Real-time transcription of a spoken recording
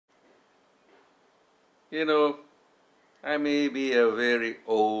You know, I may be a very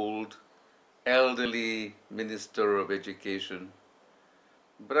old, elderly Minister of Education,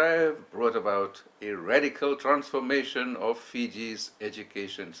 but I have brought about a radical transformation of Fiji's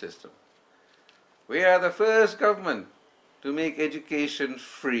education system. We are the first government to make education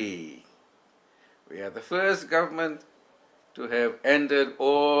free. We are the first government to have ended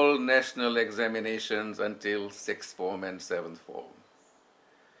all national examinations until 6th form and 7th form.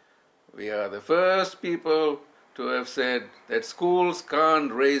 We are the first people to have said that schools can't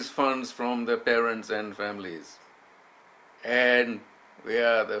raise funds from the parents and families. And we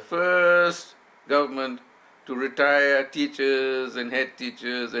are the first government to retire teachers and head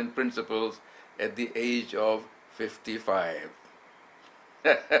teachers and principals at the age of 55.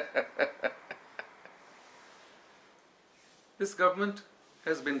 This government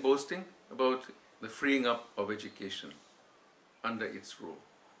has been boasting about the freeing up of education under its rule.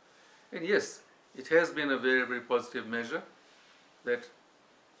 And yes, it has been a very, very positive measure that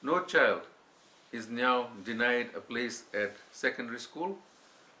no child is now denied a place at secondary school,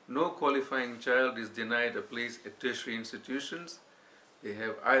 no qualifying child is denied a place at tertiary institutions. They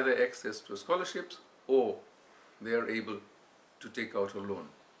have either access to scholarships or they are able to take out a loan,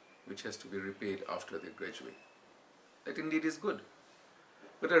 which has to be repaid after they graduate. That indeed is good.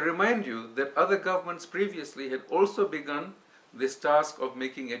 But I remind you that other governments previously had also begun this task of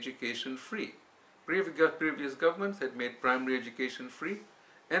making education free. Previous governments had made primary education free,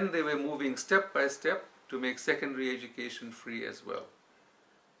 and they were moving step by step to make secondary education free as well.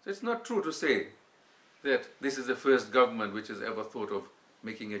 So it's not true to say that this is the first government which has ever thought of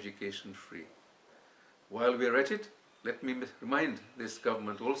making education free. While we are at it, let me remind this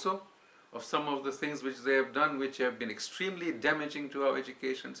government also of some of the things which they have done which have been extremely damaging to our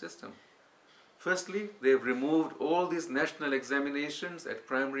education system. Firstly, they have removed all these national examinations at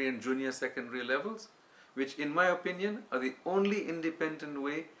primary and junior secondary levels, which in my opinion are the only independent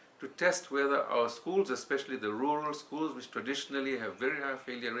way to test whether our schools, especially the rural schools which traditionally have very high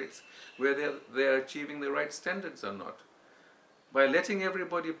failure rates, whether they are achieving the right standards or not. By letting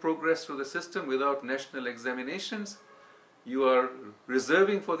everybody progress through the system without national examinations, you are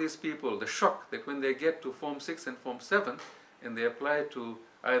reserving for these people the shock that when they get to Form 6 and Form 7 and they apply to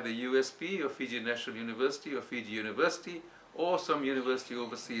either USP or Fiji National University or Fiji University or some university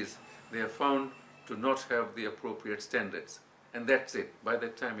overseas, they are found to not have the appropriate standards. And that's it. By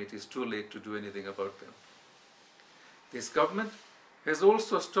that time it is too late to do anything about them. This government has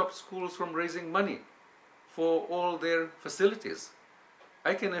also stopped schools from raising money for all their facilities.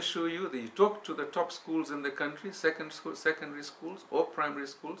 I can assure you that you talk to the top schools in the country, secondary schools or primary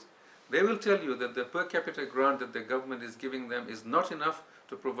schools, they will tell you that the per capita grant that the government is giving them is not enough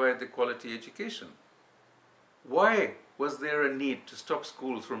to provide the quality education. Why was there a need to stop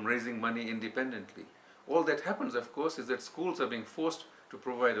schools from raising money independently? All that happens, of course, is that schools are being forced to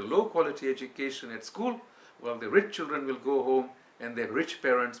provide a low quality education at school, while the rich children will go home and their rich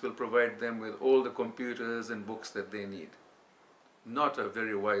parents will provide them with all the computers and books that they need. Not a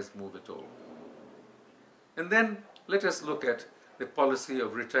very wise move at all. And then let us look at the policy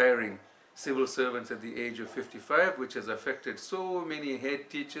of retiring civil servants at the age of 55, which has affected so many head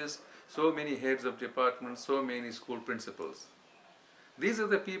teachers, so many heads of departments, so many school principals. These are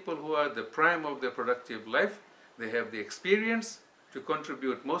the people who are at the prime of their productive life. They have the experience to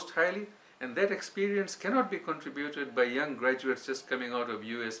contribute most highly, and that experience cannot be contributed by young graduates just coming out of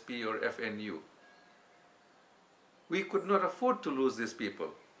USP or FNU. We could not afford to lose these people,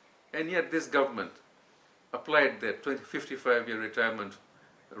 and yet this government applied their 55-year retirement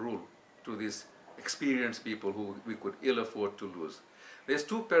rule to these experienced people who we could ill afford to lose. There's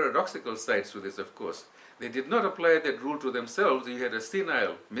two paradoxical sides to this, of course. They did not apply that rule to themselves. You had a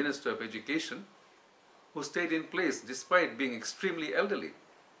senile Minister of Education who stayed in place despite being extremely elderly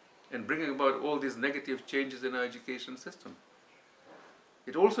and bringing about all these negative changes in our education system.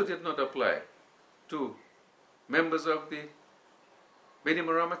 It also did not apply to members of the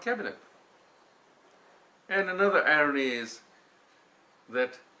Bainimarama Cabinet. And another irony is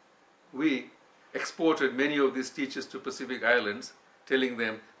that we exported many of these teachers to Pacific Islands, telling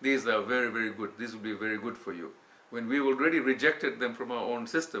them these are very, very good, these will be very good for you. When we already rejected them from our own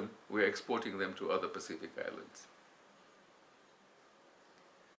system, we are exporting them to other Pacific Islands.